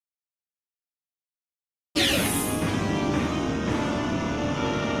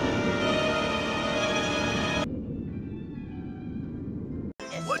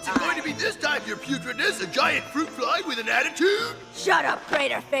this time, your putridness, a giant fruit fly with an attitude? Shut up,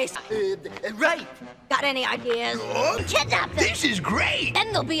 crater face. Right. Got any ideas? Kidnap them. This is great.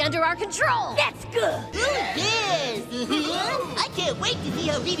 Then they'll be under our control. That's good. Yes. I can't wait to see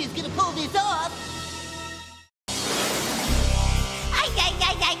how Rita's gonna pull this off.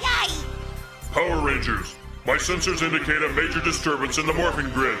 Ay. Power Rangers, my sensors indicate a major disturbance in the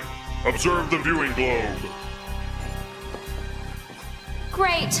morphing grid. Observe the viewing globe.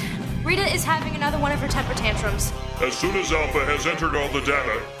 Great. Rita is having another one of her temper tantrums. As soon as Alpha has entered all the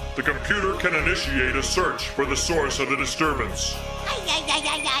data, the computer can initiate a search for the source of the disturbance.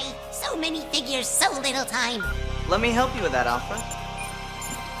 Ay. So many figures, so little time. Let me help you with that, Alpha.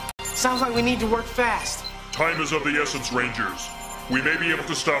 Sounds like we need to work fast. Time is of the essence, Rangers. We may be able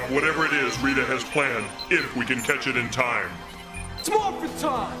to stop whatever it is Rita has planned, if we can catch it in time. It's Morphin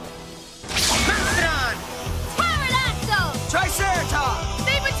time! Pterodactyl! Triceratops!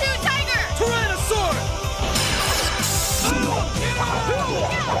 Saber-tooth tiger! Tyrannosaurus!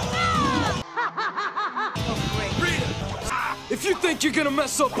 Rita! If you think you're gonna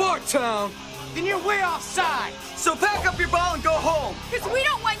mess up our town, then you're way offside! So pack up your ball and go home! Because we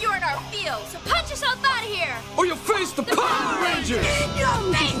don't want you in our field, so punch yourself out of here! Or you'll face the Power Rangers!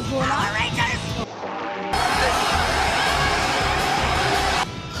 Your face, Power Rangers!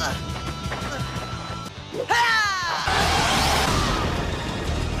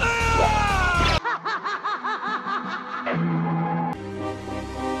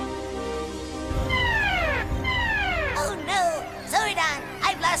 Oh no, Zordon,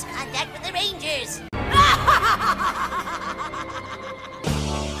 I've lost contact with the Rangers.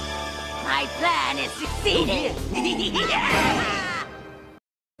 My plan is succeeding.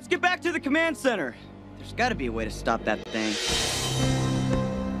 Let's get back to the command center. There's gotta be a way to stop that thing.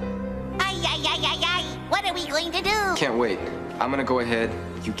 Ay. What are we going to do? Can't wait. I'm gonna go ahead.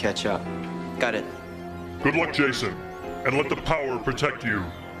 You catch up. Got it. Good luck, Jason, and let the power protect you.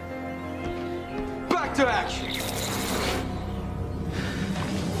 Back to action!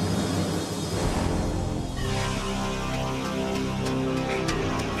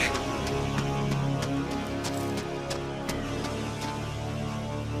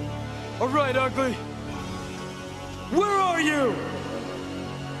 All right, Ugly. Where are you?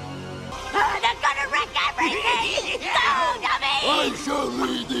 They're gonna wreck everything! Go, dummy! I shall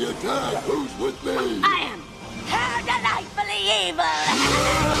lead the attack. Who's with me? I am her delightfully evil!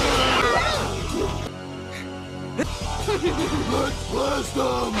 Let's blast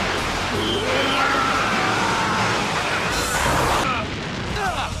them.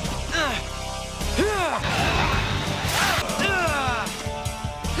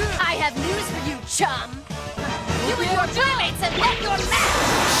 I have news for you, chum! You and your playmates have met your match!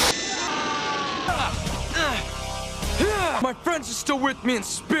 My friends are still with me in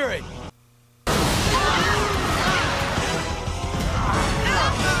spirit.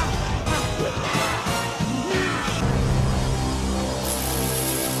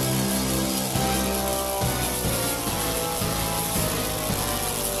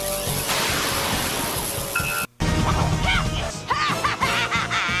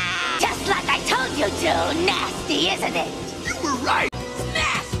 Just like I told you to! Nasty, isn't it? You were right.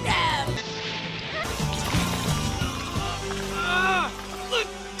 Smash them! Let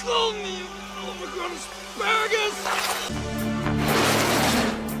go of me, you overgrown asparagus!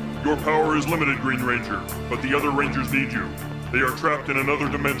 Your power is limited, Green Ranger, but the other Rangers need you. They are trapped in another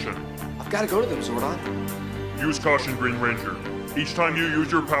dimension. I've gotta go to them, Zordon. Use caution, Green Ranger. Each time you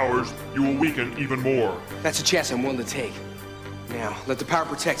use your powers, you will weaken even more. That's a chance I'm willing to take. Now, let the power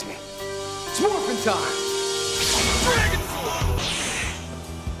protect me. It's Morphin time!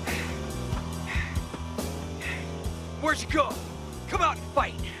 Where'd you go? Come out and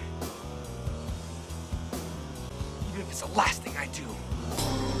fight! Even if it's the last thing I do.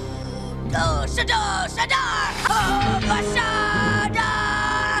 Go, Shadar! Shadar! Shadar!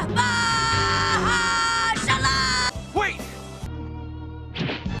 Mahashala! Wait!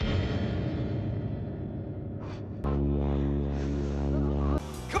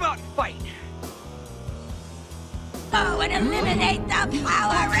 Come out and fight! Go and eliminate the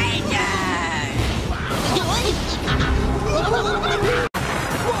Power Rangers!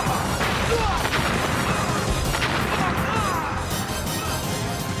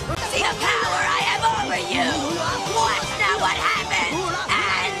 See the power I have over you! Watch now what happens!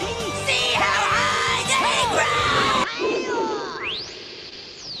 And see how high they grow!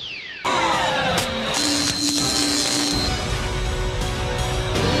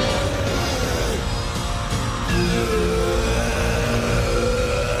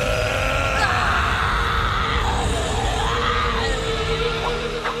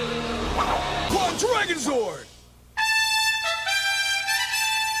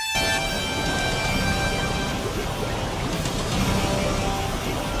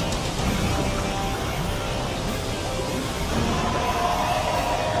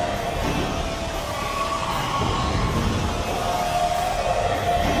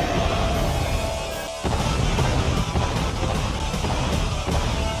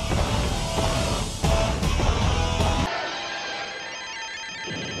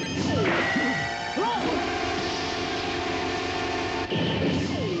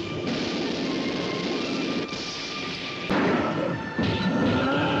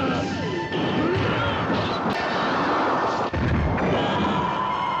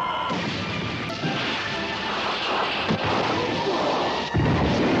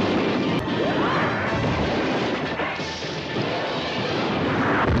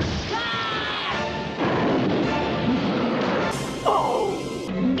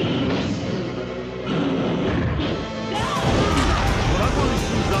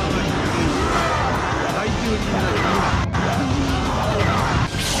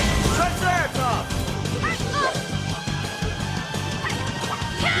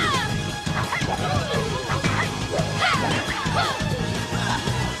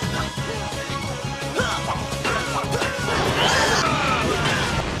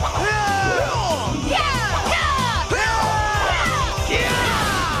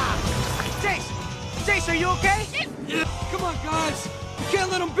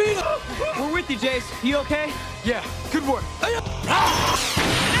 let him beat us! We're with you, Jace. You okay? Yeah, good work. We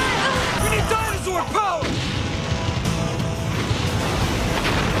need dinosaur power!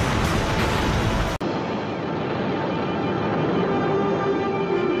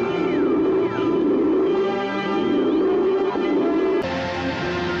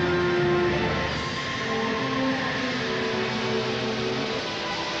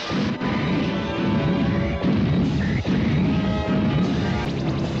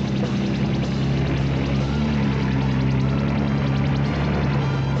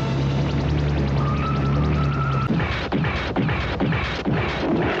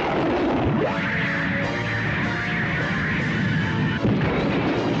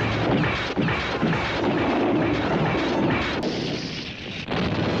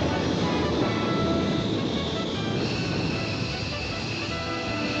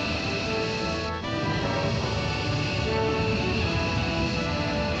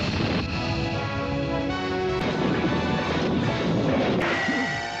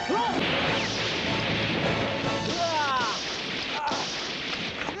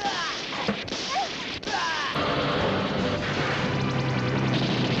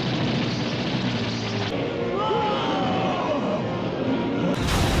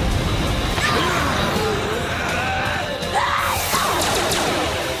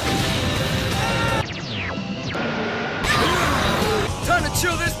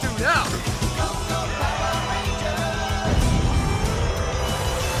 Chill this dude out!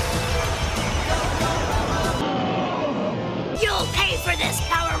 You'll pay for this,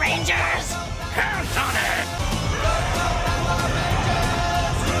 Power Rangers! Count on it!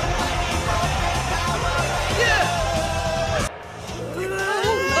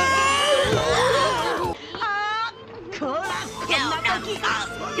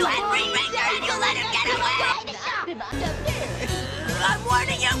 You had Green Ranger and you let him get away! I'm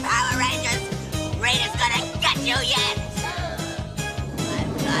warning you, Power Rangers! Rita's gonna get you yet!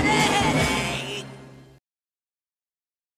 I'm gonna hit it!